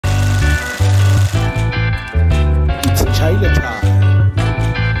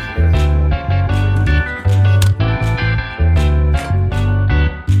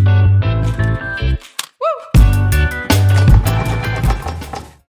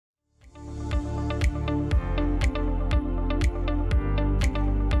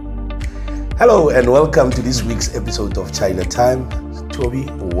Hello and welcome to this week's episode of Chaile Time. Toby,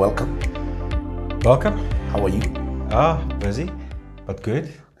 welcome. Welcome. How are you? Busy, but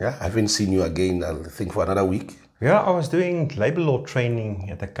good. Yeah, I haven't seen you again, I think, for another week. Yeah, I was doing labor law training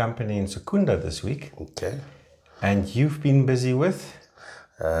at a company in Secunda this week. Okay. And you've been busy with?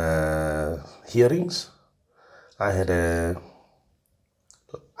 Hearings. I had a,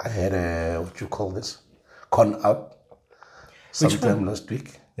 what you call this? Con up. Sometime last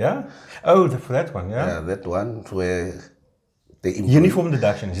week. Yeah? Oh, for that one, yeah? Yeah, that one where the Uniform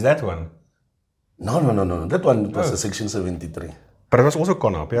deduction, is that one? No. That one was a Section 73. But it was also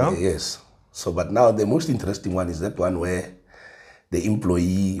con up, yeah? Yes. So, but now the most interesting one is that one where the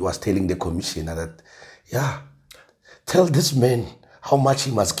employee was telling the commissioner that, yeah, tell this man how much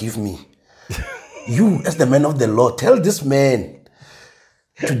he must give me. You, as the man of the law, tell this man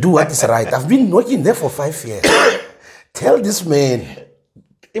to do what is right. I've been working there for 5 years. Tell this man.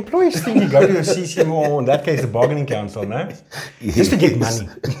 Employees think you go to the CCMA, or in that case, the bargaining council, no? Just to get money.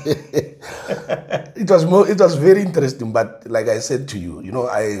 It was very interesting, but like I said to you,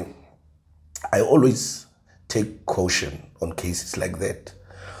 I always take caution on cases like that.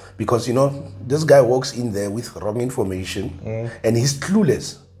 Because, this guy walks in there with wrong information and he's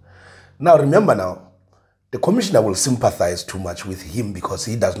clueless. Now, remember the commissioner will sympathize too much with him because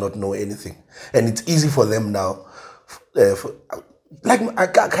he does not know anything. And it's easy for them now. I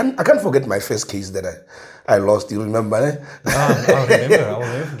can't forget my first case that I lost. You remember? I'll remember. I will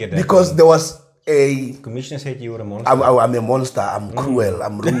never forget that. Because there was a... The commissioner said you were a monster. I'm a monster. I'm cruel.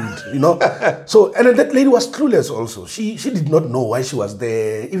 I'm rude. So, and that lady was clueless also. She did not know why she was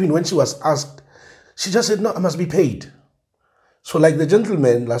there. Even when she was asked, she just said, no, I must be paid. So like the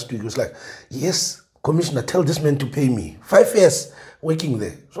gentleman last week was like, yes, commissioner, tell this man to pay me. 5 years working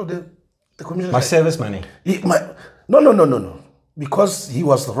there. So the commissioner... My service money. No. Because he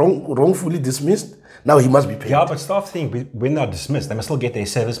was wrongfully dismissed, now he must be paid. Yeah, but staff think when they're dismissed, they must still get their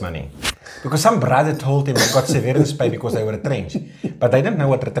service money. Because some brother told them they got severance pay because they were retrenched. But they don't know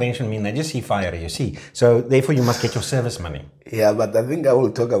what retrenchment means. They just see fire, you see. So therefore you must get your service money. Yeah, but I think I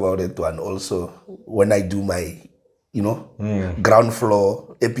will talk about it one also when I do my, ground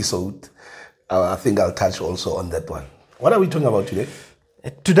floor episode. I think I'll touch also on that one. What are we talking about today?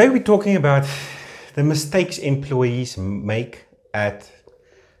 Today we're talking about the mistakes employees make at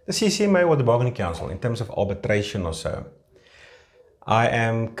the CCMA or the bargaining council in terms of arbitration or so. I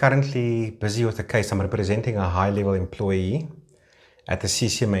am currently busy with a case. I'm representing a high-level employee at the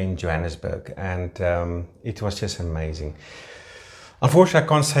CCMA in Johannesburg, and it was just amazing. Unfortunately, I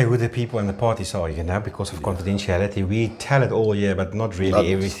can't say who the people and the parties are, because of confidentiality. We tell it all here, but not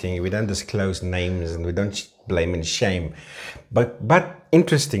really everything. We don't disclose names and we don't blame and shame. But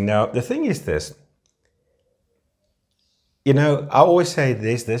interesting. Now, the thing is this. I always say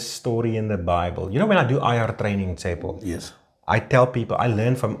there's this story in the Bible. When I do IR training in Chaile, yes, I tell people, I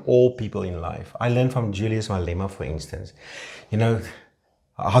learn from all people in life. I learn from Julius Malema, for instance.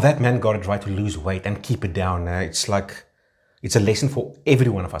 How that man got it right to lose weight and keep it down. It's like, it's a lesson for every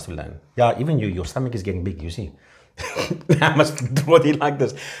one of us to learn. Yeah, even you, your stomach is getting big, you see. I must draw it like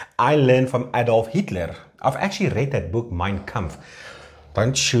this. I learned from Adolf Hitler. I've actually read that book, Mein Kampf.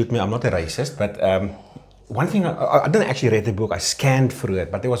 Don't shoot me, I'm not a racist, but one thing, I didn't actually read the book, I scanned through it,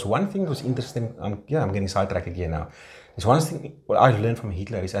 but there was one thing that was interesting. I'm getting sidetracked again now. There's one thing, what I learned from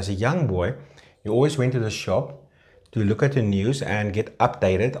Hitler is, as a young boy, you always went to the shop to look at the news and get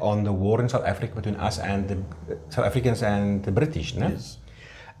updated on the war in South Africa between us and the South Africans and the British. No? Yes.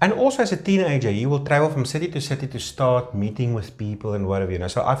 And also as a teenager, you will travel from city to start meeting with people and whatever,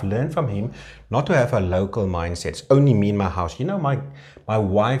 So I've learned from him not to have a local mindset. It's only me in my house. My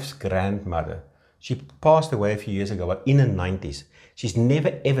wife's grandmother, she passed away a few years ago, but in the 90s. She's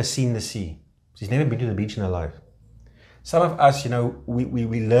never ever seen the sea. She's never been to the beach in her life. Some of us,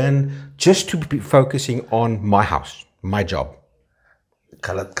 we learn just to be focusing on my house, my job.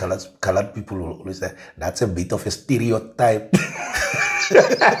 Colored people will always say, that's a bit of a stereotype.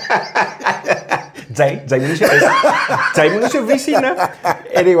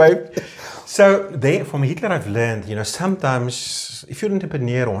 Anyway, so there, from Hitler I've learned, sometimes if you're an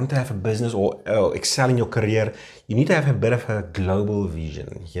entrepreneur or want to have a business or excel in your career, you need to have a bit of a global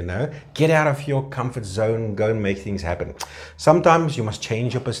vision, Get out of your comfort zone, go and make things happen. Sometimes you must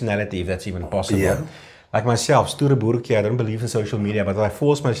change your personality if that's even possible. Yeah. Like myself, stoere boertjie, I don't believe in social media, but I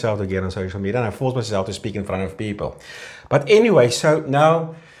force myself to get on social media and I force myself to speak in front of people. But anyway, so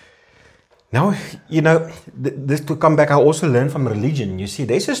now, this to come back, I also learned from religion. You see,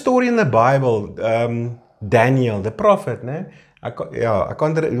 there's a story in the Bible, Daniel, the prophet, né?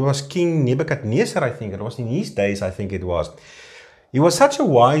 It was King Nebuchadnezzar, I think. It was in his days, I think it was. He was such a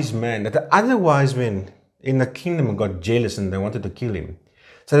wise man that the other wise men in the kingdom got jealous and they wanted to kill him.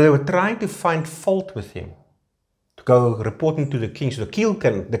 So they were trying to find fault with him, to go report him to the king, so the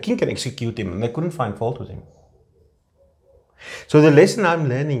king can execute him, and they couldn't find fault with him. So the lesson I'm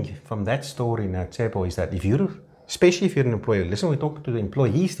learning from that story now, Chaile, is that especially if you're an employer, listen, we're talking to the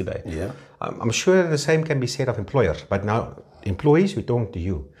employees today. Yeah. I'm sure the same can be said of employers, but now employees, we're talking to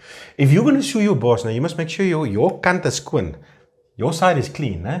you. If you're going to sue your boss, now you must make sure your kant is skoon. Your side is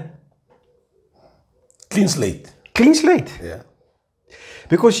clean, eh? Clean slate. Clean slate. Yeah.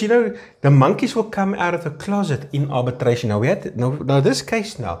 Because, the monkeys will come out of the closet in arbitration. Now, now this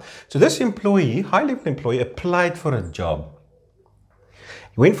case now. So this employee, high-level employee, applied for a job.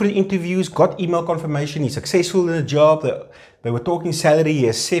 He went for the interviews, got email confirmation, he's successful in the job. They were talking salary, he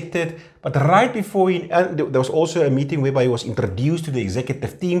accepted. But right before there was also a meeting whereby he was introduced to the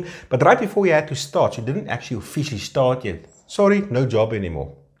executive team. But right before he had to start, he didn't actually officially start yet. Sorry, no job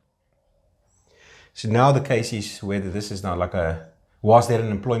anymore. So now the case is whether this is now was there an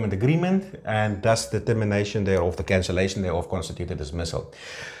employment agreement, and does the termination thereof, the cancellation thereof, constitute a dismissal?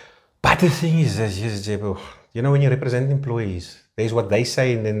 But the thing is, when you represent employees, there's what they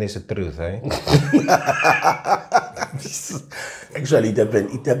say and then there's the truth, eh? Actually,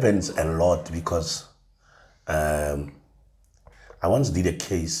 it depends a lot, because I once did a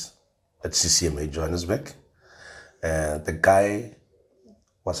case at CCMA Johannesburg. The guy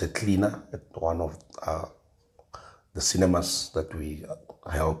was a cleaner at one of the cinemas that we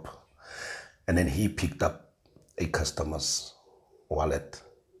help, and then he picked up a customer's wallet.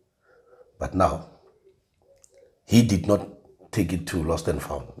 But now, he did not take it to lost and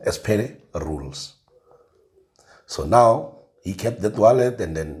found, as per the rules. So now, he kept that wallet,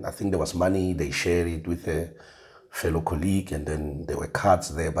 and then I think there was money, they shared it with a fellow colleague, and then there were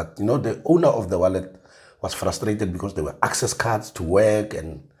cards there. But the owner of the wallet was frustrated because there were access cards to work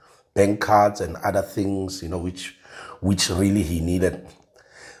and bank cards and other things, which really he needed.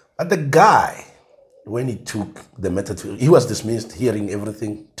 But the guy, when he took the matter he was dismissed, hearing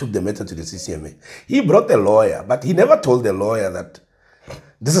everything, took the matter to the CCMA. He brought a lawyer, but he never told the lawyer that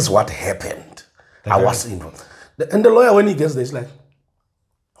this is what happened. I was involved. And the lawyer, when he gets there, is like,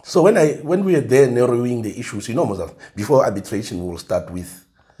 so when we are there narrowing the issues, before arbitration, we'll start with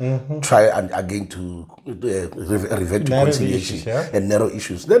try again to revert to conciliation and narrow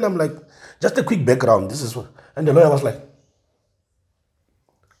issues. Then I'm like, just a quick background. This is what, and the lawyer was like,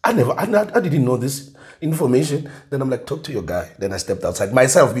 I didn't know this information. Then I'm like, talk to your guy. Then I stepped outside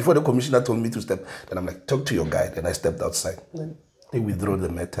myself before the commissioner told me to step. Then I'm like, talk to your guy. Then I stepped outside. Then they withdrew the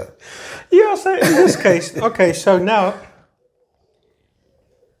matter. Yeah, so in this case, okay, so now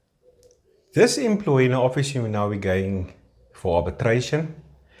this employee, now obviously now we're going for arbitration.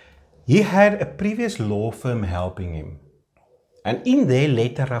 He had a previous law firm helping him. And in their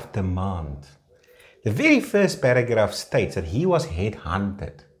letter of demand, the very first paragraph states that he was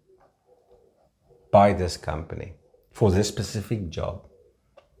headhunted by this company for this specific job.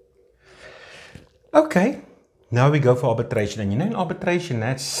 Okay, now we go for arbitration. And in arbitration,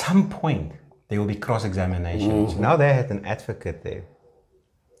 at some point, there will be cross-examinations. Now they had an advocate there.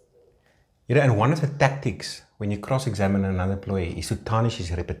 And one of the tactics when you cross-examine another employee is to tarnish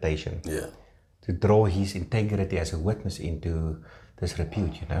his reputation. Yeah. To draw his integrity as a witness into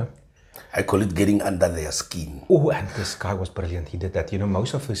disrepute, I call it getting under their skin. Oh, and this guy was brilliant. He did that.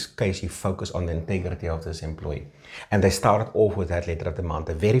 Most of his case, he focused on the integrity of this employee. And they started off with that letter of demand.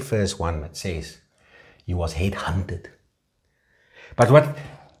 The very first one that says he was headhunted. But what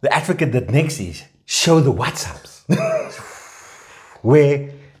the advocate did next is show the WhatsApps where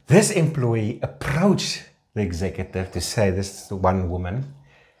this employee approached the executive to say, this is one woman,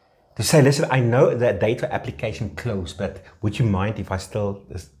 to say, listen, I know the date for application closed, but would you mind if I still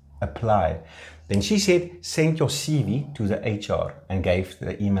apply? Then she said, send your CV to the HR, and gave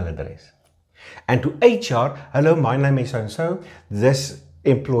the email address. And to HR, hello, my name is so-and-so. This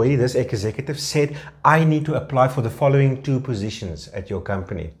employee, this executive said, I need to apply for the following 2 positions at your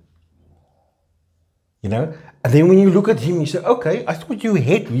company. And then when you look at him, you say, okay, I thought you were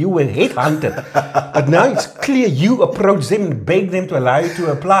headhunted. But now it's clear you approach them and beg them to allow you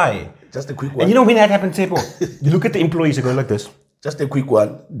to apply. Just a quick one. And when that happens, you look at the employees and go like this. Just a quick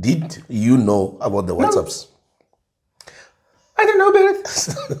one. Did you know about the WhatsApps? No. I don't know about it.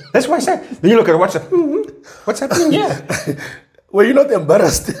 That's why I said. Then you look at WhatsApp. What's happening here? Were you not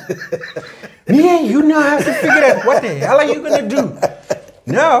embarrassed? Yeah, you know how to figure out what the hell are you going to do.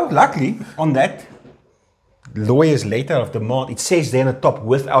 Now, luckily, on that lawyer's letter of demand, it says there on the top,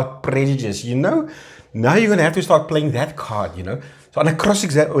 without prejudice, Now you're going to have to start playing that card, So on a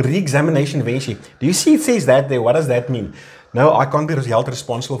re-examination eventually, do you see it says that there? What does that mean? No, I can't be held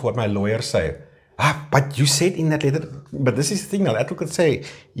responsible for what my lawyers say. But you said in that letter, but this is the thing, now advocate say,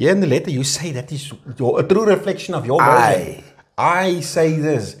 here in the letter you say that is a true reflection of your version. I say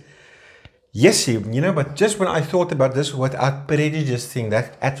this. Yes, you know, but just when I thought about this without prejudice thing,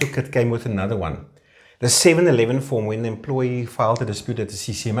 that advocate came with another one. The 711 form when the employee filed a dispute at the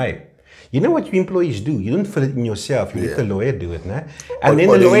CCMA. You know what you employees do? You don't fill it in yourself. You let the lawyer do it. No? And then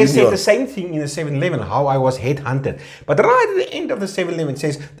the lawyer said the same thing in the 711, how I was headhunted. But right at the end of the 711 it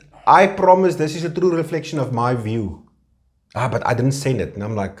says, I promise this is a true reflection of my view. But I didn't send it. And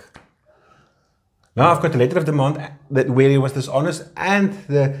I'm like, now I've got the letter of demand where he was dishonest and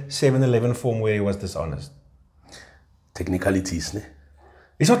the 711 form where he was dishonest. Technicalities, ne?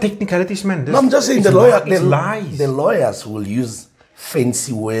 It's not technicalities, man. No, I'm just saying the lawyers will use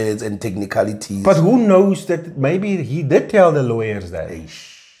fancy words and technicalities. But who knows that maybe he did tell the lawyers that?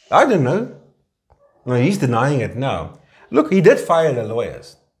 I don't know. No, he's denying it now. Look, he did fire the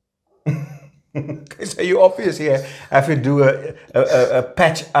lawyers. So you obviously have to do a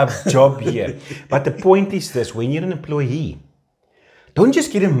patch-up job here. But the point is this, when you're an employee, don't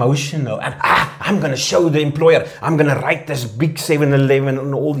just get emotional and, I'm going to show the employer, I'm going to write this big 711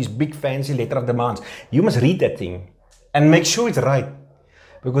 and all these big fancy letter of demands. You must read that thing and make sure it's right.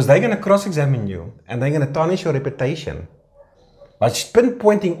 Because they're going to cross-examine you and they're going to tarnish your reputation. But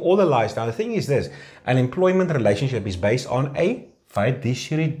pinpointing all the lies. Now the thing is this, an employment relationship is based on a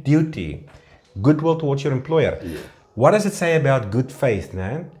fiduciary duty. Goodwill towards your employer. Yeah. What does it say about good faith,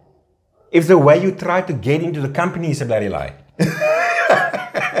 man? If the way you try to get into the company is a bloody lie.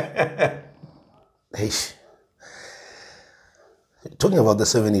 Hey, talking about the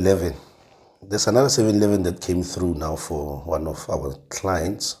 711, there's another 711 that came through now for one of our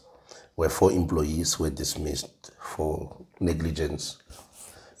clients where 4 employees were dismissed for negligence,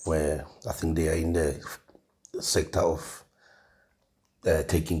 where I think they are in the sector of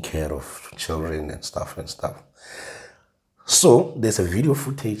taking care of children and stuff. So there's a video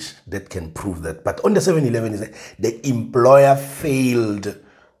footage that can prove that. But on the 711 is that the employer failed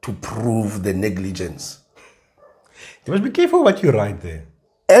to prove the negligence. You must be careful what you write there.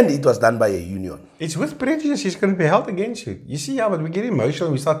 And it was done by a union. It's with prejudice, it's going to be held against you. You see how we get emotional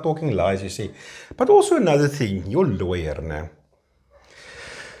and we start talking lies, you see. But also another thing, you're a lawyer now.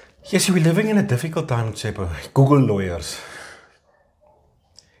 Yes, we're living in a difficult time, Tsepo. Google lawyers.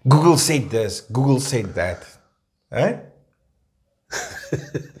 Google said this, Google said that. Eh?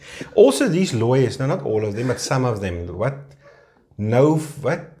 Also, these lawyers, no, not all of them, but some of them, no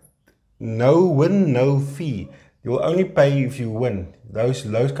win, no fee. You'll only pay if you win. Those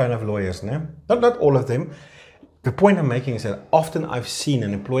kind of lawyers, no? Not all of them. The point I'm making is that often I've seen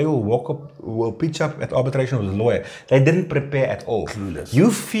an employee will pitch up at arbitration with a lawyer. They didn't prepare at all. Clueless.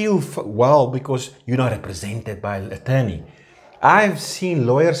 You feel well because you're not represented by an attorney. I've seen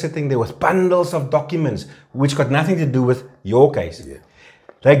lawyers sitting there with bundles of documents which got nothing to do with your case. Yeah.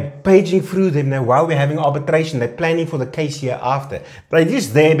 They're paging through them now while we're having arbitration. They're planning for the case here after. But it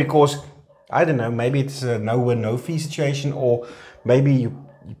is there because, I don't know, maybe it's a no-win, no-fee situation, or maybe you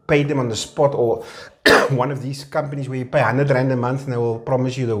paid them on the spot, or one of these companies where you pay 100 Rand a month and they will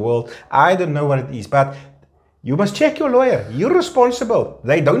promise you the world. I don't know what it is, but you must check your lawyer. You're responsible.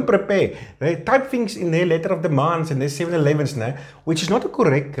 They don't prepare. They type things in their letter of demands and their 711s now, which is not a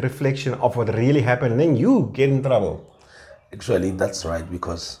correct reflection of what really happened. And then you get in trouble. Actually, that's right,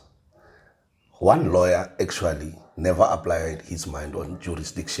 because one lawyer actually never applied his mind on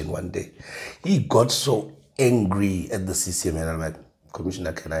jurisdiction one day. He got so angry at the CCMA, and I'm like,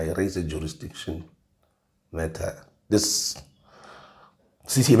 Commissioner, can I raise a jurisdiction matter? This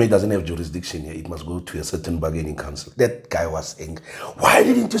CCMA doesn't have jurisdiction here. It must go to a certain bargaining council. That guy was angry. Why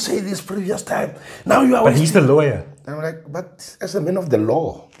didn't you say this previous time? Now you are. But he's the lawyer. And I'm like, but as a man of the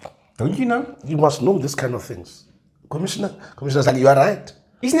law, don't you know? You must know this kind of things. Commissioner's like, you are right.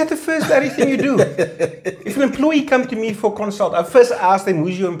 Isn't that the first bloody thing you do? If an employee comes to me for consult, I first ask them,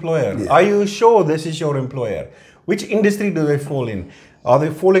 who's your employer? Yeah. Are you sure this is your employer? Which industry do they fall in? Are they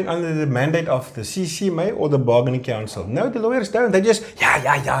falling under the mandate of the CCMA or the bargaining council? No, the lawyers don't. They just,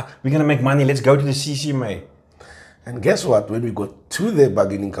 yeah, we're going to make money. Let's go to the CCMA. And guess what? When we got to the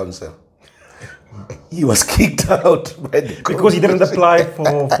bargaining council, he was kicked out by the because he didn't apply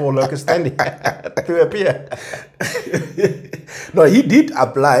for locus standi to appear. No, he did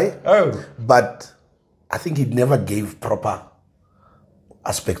apply. Oh, but I think he never gave proper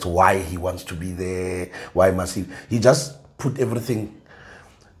aspect why he wants to be there. Why must he? He just put everything.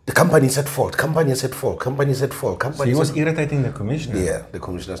 The company is at fault. Company is at fault. Company is at fault. So he was irritating the commissioner. Yeah, the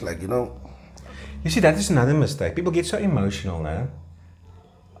commissioner's like, you know. You see, that is another mistake. People get so emotional now.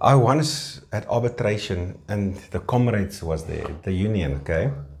 I once at arbitration, and the comrades was there, the union,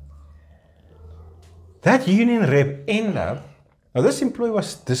 okay? That union rep ended up, now this employee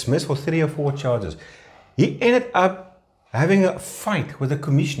was dismissed for 3 or 4 charges. He ended up having a fight with the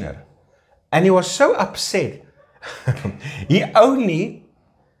commissioner. And he was so upset, he only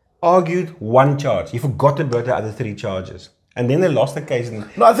argued 1 charge. He forgot about the other 3 charges. And then they lost the case. And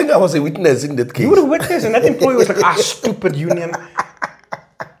No, I think I was a witness in that case. you were a witness, and that employee was like, stupid union.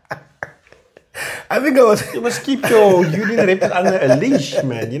 I think I was. You must keep your union reps under a leash,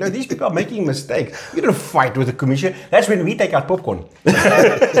 man. You know, these people are making mistakes. You don't fight with the commission. That's when we take our popcorn.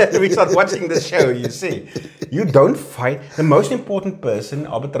 We start watching the show, you see. You don't fight. The most important person in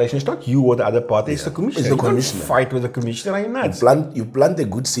arbitration is not you or the other party, it's the commissioner. It's the commissioner. You don't fight with the commissioner, are you nuts? You plant a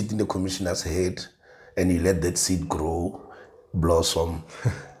good seed in the commissioner's head and you let that seed grow, blossom,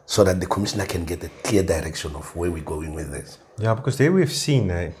 so that the commissioner can get a clear direction of where we're going with this. Yeah, because there we've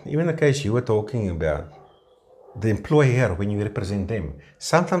seen, even the case you were talking about, the employer, when you represent them,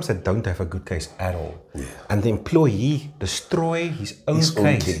 sometimes they don't have a good case at all. Yeah. And the employee destroy his own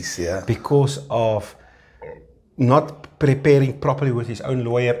case yeah. because of not preparing properly with his own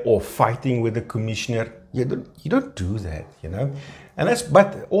lawyer or fighting with the commissioner. You don't do that, you know. And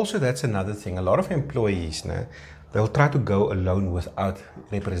but also that's another thing. A lot of employees, they'll try to go alone without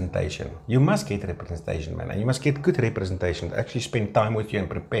representation. You must get representation, man. And you must get good representation to actually spend time with you and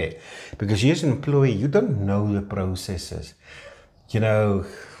prepare. Because you as an employee, you don't know the processes. You know,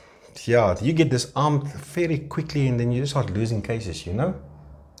 yeah, you get disarmed very quickly and then you start losing cases, you know?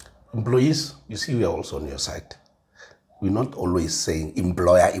 Employees, you see, we are also on your side. We're not always saying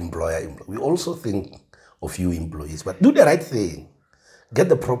employer. We also think of you employees, but do the right thing. Get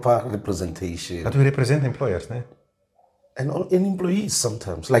the proper representation. But we represent employers, no? And employees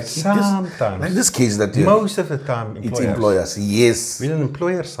sometimes. Like this case that you most of the time, employers. It's employers, yes. We're on the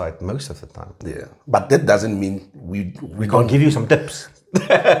employer side most of the time. Yeah. But that doesn't mean we can't give you some tips.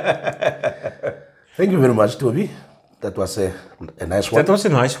 Thank you very much, Toby. That was a nice one. That was a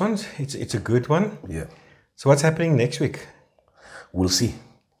nice one. It's a good one. Yeah. So what's happening next week? We'll see.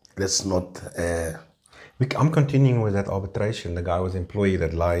 Let's not... I'm continuing with that arbitration. The guy was an employee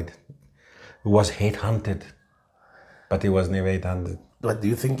that lied, who was headhunted, but he was never headhunted. But do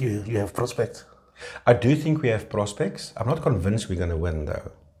you think you have prospects? I do think we have prospects. I'm not convinced we're going to win,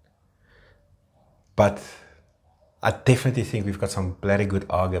 though. But I definitely think we've got some bloody good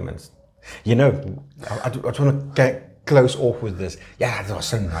arguments. You know, I just want to close off with this. Yeah, that was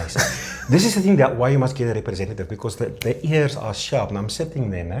so nice. This is the thing that why you must get a representative, because the ears are sharp. And I'm sitting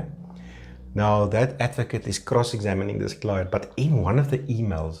there, Now, that advocate is cross-examining this client, but in one of the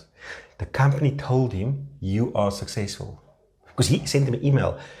emails, the company told him, you are successful. Because he sent him an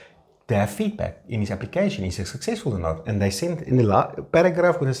email to have feedback in his application, is he successful or not? And they sent in the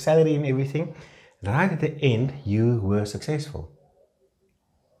paragraph with the salary and everything, right at the end, you were successful.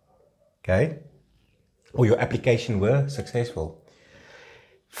 Okay? Or your application were successful.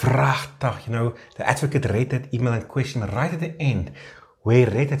 Vrachtig, you know, the advocate read that email and question right at the end, where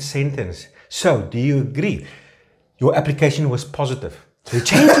he read that sentence. So, do you agree? Your application was positive. So he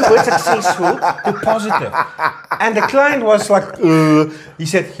changed the word successful to positive. And the client was like, he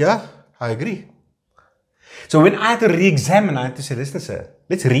said, yeah, I agree. So when I had to re-examine, I had to say, listen, sir,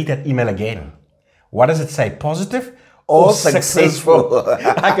 let's read that email again. What does it say? Positive or successful?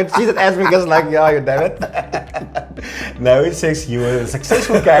 I could see that advocate's like, yeah, you damn it. No, it says you were a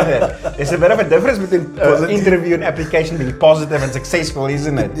successful candidate. There's a bit of a difference between interview and application being positive and successful,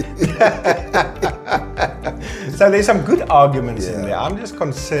 isn't it? So there's some good arguments in there. I'm just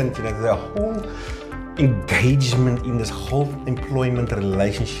concerned, you know, the whole engagement in this whole employment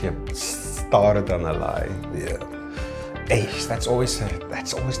relationship started on a lie. Yeah. Hey, that's always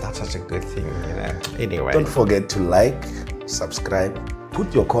not such a good thing, you know. Anyway. Don't forget to like, subscribe,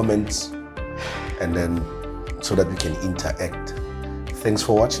 put your comments, and then so that we can interact. Thanks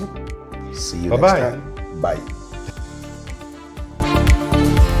for watching. See you next time. Bye.